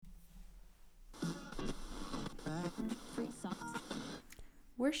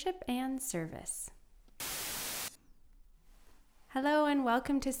worship and service. Hello and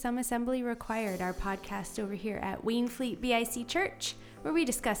welcome to Some Assembly Required, our podcast over here at Wainfleet BIC Church, where we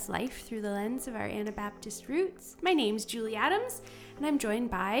discuss life through the lens of our Anabaptist roots. My name's Julie Adams, and I'm joined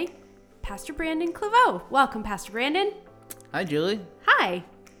by Pastor Brandon Claveau. Welcome, Pastor Brandon. Hi, Julie. Hi.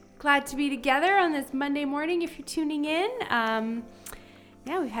 Glad to be together on this Monday morning if you're tuning in.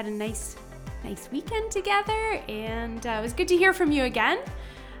 We had a nice weekend together, and it was good to hear from you again.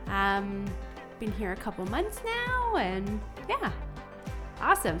 Been here a couple months now, and yeah,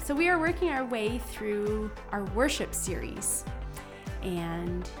 awesome. So we are working our way through our worship series,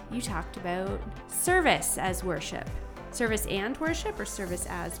 and you talked about service as worship. Service and worship, or service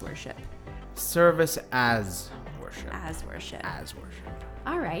as worship? Service as worship. As worship. As worship.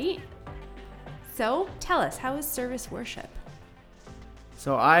 All right. So tell us, how is service worship?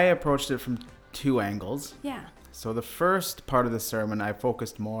 So I approached it from two angles. Yeah. So the first part of the sermon, I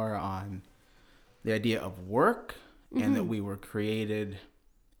focused more on the idea of work, and that we were created,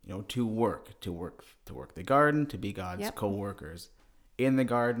 to work the garden, to be God's co-workers in the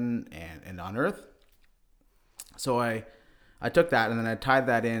garden and on earth. So I took that, and then I tied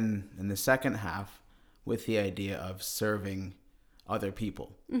that in the second half with the idea of serving other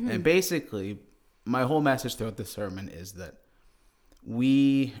people. And basically, my whole message throughout the sermon is that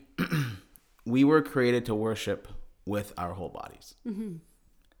we were created to worship with our whole bodies.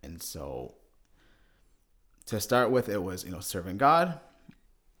 And so to start with, it was, serving God.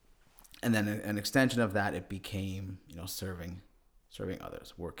 And then an extension of that, it became, serving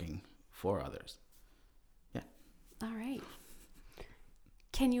others, working for others. Yeah. All right.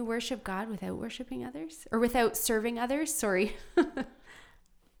 Can you worship God without worshiping others? Or without serving others? Sorry.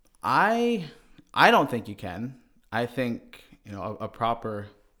 I don't think you can. I think, a proper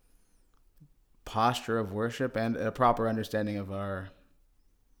posture of worship and a proper understanding of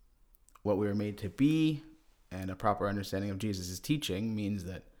what we were made to be, and a proper understanding of Jesus' teaching means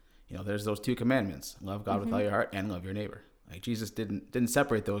that, there's those two commandments: love God with all your heart and love your neighbor. Like, Jesus didn't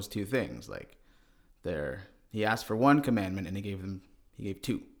separate those two things. Like, he asked for one commandment and he gave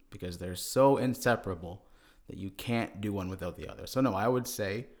two, because they're so inseparable that you can't do one without the other. So no, I would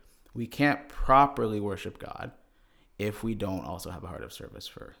say we can't properly worship God if we don't also have a heart of service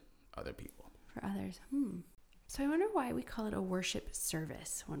for other people. For others. So I wonder why we call it a worship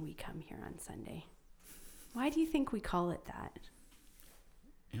service when we come here on Sunday. Why do you think we call it that?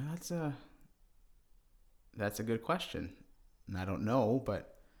 That's a good question. And I don't know,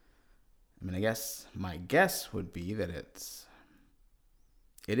 but I guess my guess would be that it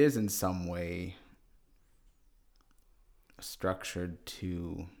is in some way structured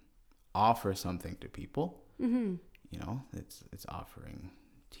to offer something to people. It's offering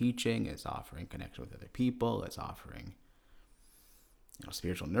teaching, it's offering connection with other people, it's offering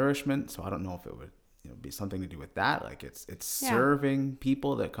spiritual nourishment. So I don't know if it would be something to do with that. Like, it's serving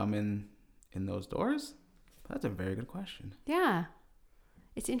people that come in those doors. That's a very good question. Yeah.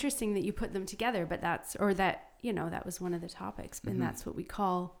 It's interesting that you put them together, but that was one of the topics, and that's what we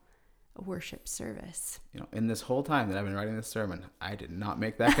call a worship service. In this whole time that I've been writing this sermon, I did not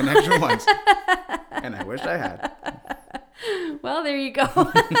make that connection once, and I wish I had. Well, there you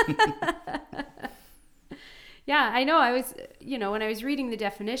go. Yeah, I know. I was, when I was reading the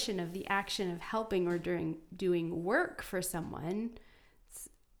definition of the action of helping or doing work for someone,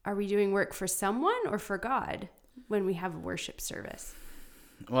 are we doing work for someone or for God when we have a worship service?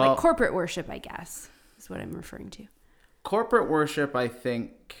 Well, like corporate worship, I guess, is what I'm referring to. Corporate worship, I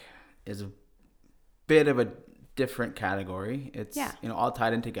think, is a bit of a different category. It's, all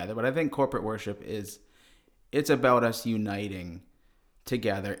tied in together. But I think corporate worship it's about us uniting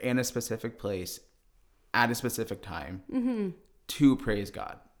together in a specific place at a specific time to praise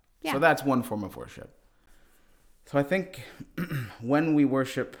God. Yeah. So that's one form of worship. So I think when we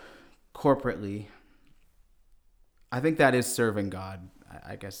worship corporately, I think that is serving God.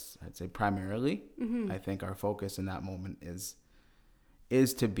 I guess I'd say primarily. I think our focus in that moment is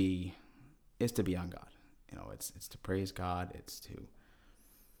to be on God. It's to praise God. It's to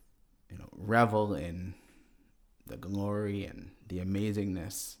revel in the glory and the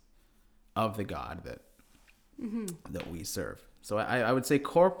amazingness of the God that we serve. So I would say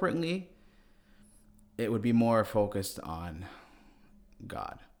corporately, it would be more focused on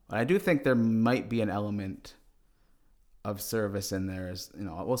God. But I do think there might be an element of service in there, as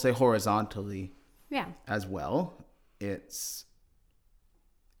we'll say horizontally, as well. It's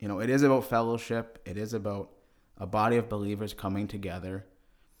it is about fellowship. It is about a body of believers coming together.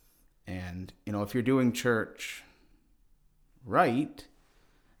 And if you're doing church right,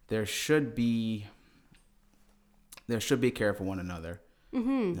 there should be care for one another.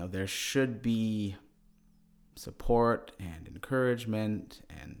 There should be support and encouragement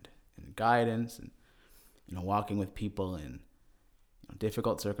and guidance and walking with people in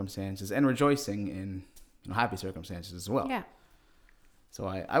difficult circumstances and rejoicing in happy circumstances as well. Yeah. So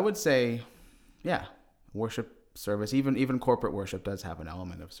I would say, yeah, worship service, even corporate worship does have an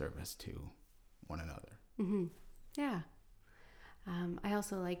element of service to one another. Mm-hmm. Yeah. I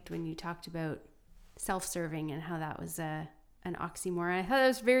also liked when you talked about self-serving and how that was an oxymoron. I thought that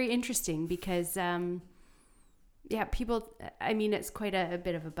was very interesting because, people, I mean, it's quite a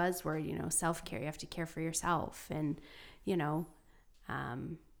bit of a buzzword, self-care. You have to care for yourself and,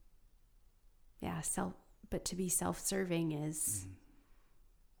 but to be self-serving is,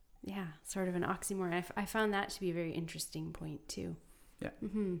 sort of an oxymoron. I found that to be a very interesting point too. Yeah.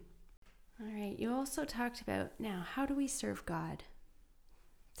 Mm-hmm. All right. You also talked about now, how do we serve God?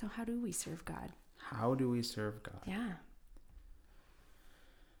 So how do we serve God? How do we serve God? Yeah.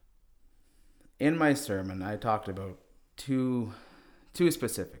 In my sermon, I talked about two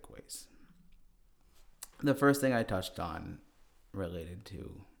specific ways. The first thing I touched on related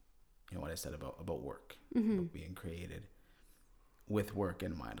to, what I said about work, about being created with work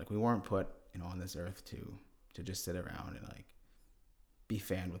in mind. Like we weren't put, on this earth to just sit around and like be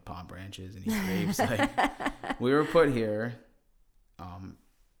fanned with palm branches and eat grapes. Like we were put here,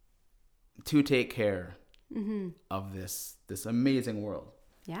 to take care of this amazing world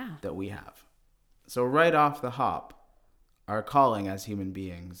that we have. So right off the hop, our calling as human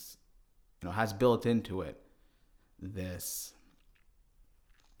beings, has built into it this,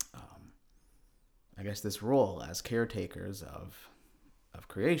 this role as caretakers of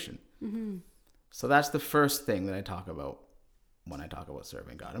creation. Mm-hmm. So that's the first thing that I talk about when I talk about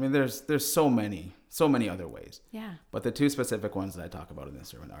serving God. I mean, there's so many other ways. Yeah. But the two specific ones that I talk about in this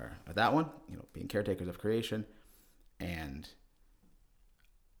sermon are that one, being caretakers of creation, and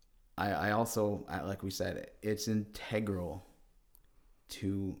I also, like we said, it's integral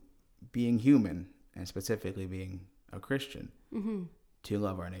to being human and specifically being a Christian to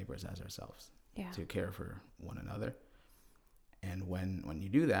love our neighbors as ourselves, to care for one another. And when you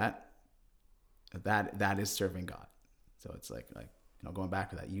do that is serving God. So it's like going back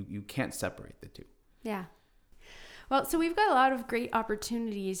to that, you can't separate the two. Yeah. Well, so we've got a lot of great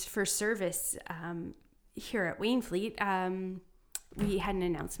opportunities for service here at Wainfleet. We had an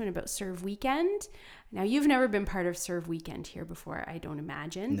announcement about Serve Weekend. Now, you've never been part of Serve Weekend here before, I don't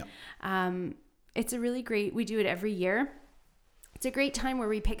imagine. No. It's a really great, we do it every year. It's a great time where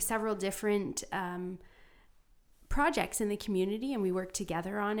we pick several different projects in the community and we work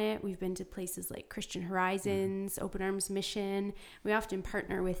together on it. We've been to places like Christian Horizons, Open Arms Mission. We often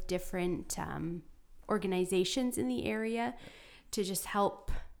partner with different organizations in the area to just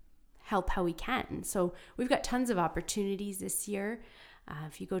help how we can. So we've got tons of opportunities this year.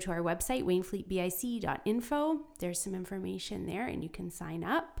 If you go to our website, wainfleetbic.info, there's some information there and you can sign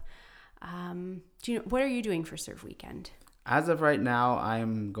up. What are you doing for Serve Weekend? As of right now,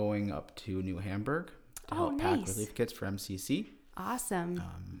 I'm going up to New Hamburg to help pack relief kits for MCC. Awesome.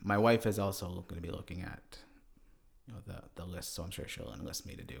 My wife is also going to be looking at the list, so I'm sure she'll enlist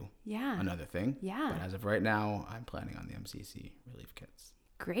me to do another thing. Yeah. But as of right now, I'm planning on the MCC relief kits.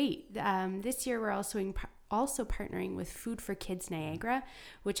 Great. This year we're also partnering with Food for Kids Niagara,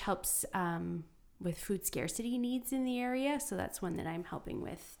 which helps with food scarcity needs in the area. So that's one that I'm helping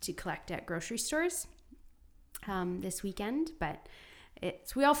with to collect at grocery stores this weekend. But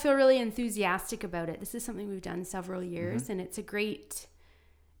we all feel really enthusiastic about it. This is something we've done several years, and it's a great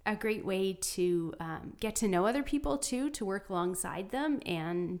way to get to know other people too, to work alongside them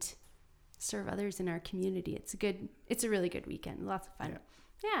and serve others in our community. It's a really good weekend. Lots of fun.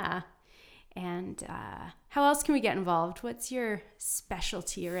 Yeah. And how else can we get involved? What's your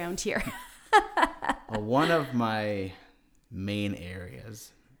specialty around here? Well, one of my main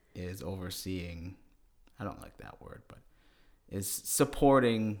areas is overseeing, I don't like that word, but is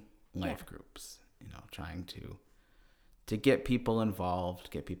supporting life groups, trying to get people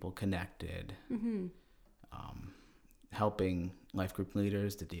involved, get people connected, helping life group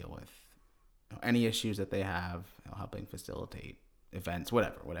leaders to deal with any issues that they have, helping facilitate events,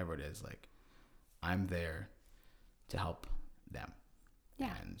 whatever it is. Like, I'm there to help them.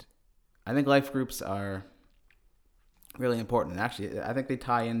 Yeah. And I think life groups are really important. And actually, I think they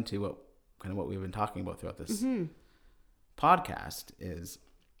tie into what we've been talking about throughout this podcast is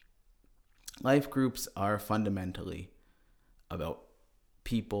life groups are fundamentally about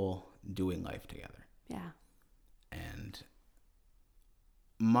people doing life together. Yeah. And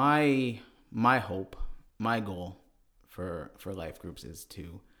my hope, my goal for life groups is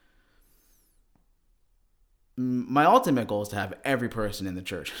to my ultimate goal is to have every person in the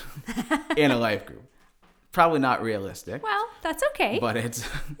church in a life group. Probably not realistic. Well, that's okay. But it's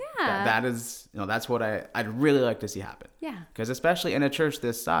Yeah. that is, that's what I'd really like to see happen. Yeah. Because especially in a church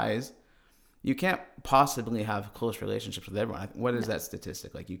this size, you can't possibly have close relationships with everyone. What is that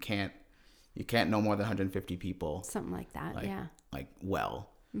statistic? Like you can't know more than 150 people. Something like that. Yeah.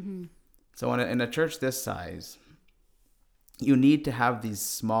 Mm-hmm. So in a church this size, you need to have these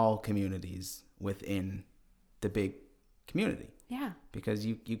small communities within the big community. Yeah. Because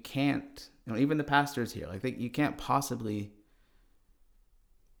you can't, even the pastors here, like you can't possibly,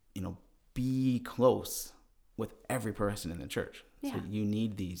 be close with every person in the church. Yeah. So you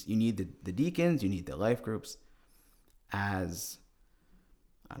need the deacons, you need the life groups as,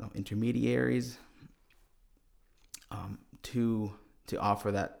 intermediaries, to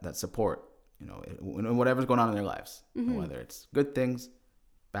offer that support, whatever's going on in their lives, Mm-hmm. whether it's good things,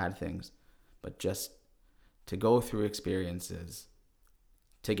 bad things, but just to go through experiences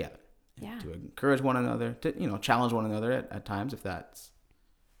together. Yeah. To encourage one another, to challenge one another at times if that's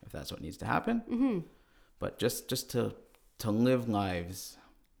what needs to happen. Mm-hmm. But just to live lives,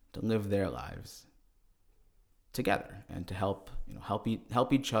 to live their lives together, and to help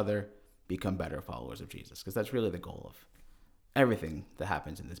each other become better followers of Jesus, because that's really the goal of everything that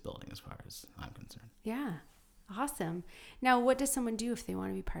happens in this building, as far as I'm concerned. Yeah. Awesome. Now, what does someone do if they want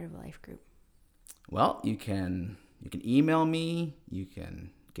to be part of a life group? Well, you can email me, you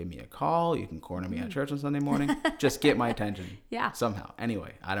can give me a call, you can corner me at church on Sunday morning. Just get my attention. Yeah. Somehow.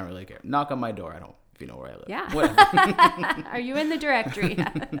 Anyway, I don't really care. Knock on my door. If you know where I live. Yeah. Whatever. Are you in the directory?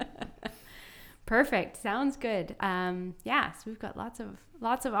 Perfect. Sounds good. So we've got lots of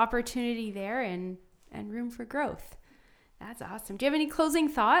opportunity there and room for growth. That's awesome. Do you have any closing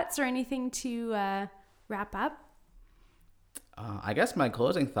thoughts or anything to wrap up? I guess my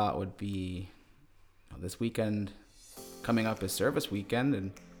closing thought would be, this weekend coming up is service weekend,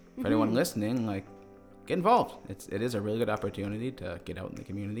 and for anyone listening, get involved. It is a really good opportunity to get out in the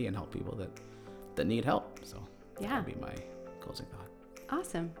community and help people that need help. So that would be my closing thought.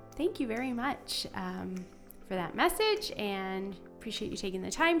 Awesome. Thank you very much for that message, and appreciate you taking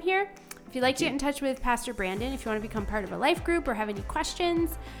the time here. If you'd like to get in touch with Pastor Brandon, if you want to become part of a life group or have any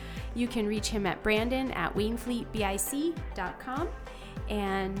questions, you can reach him at brandon@waynefleetbic.com.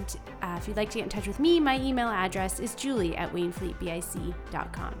 And if you'd like to get in touch with me, my email address is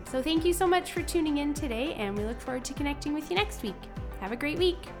julie@waynefleetbic.com. So thank you so much for tuning in today, and we look forward to connecting with you next week. Have a great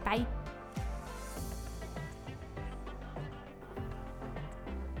week. Bye.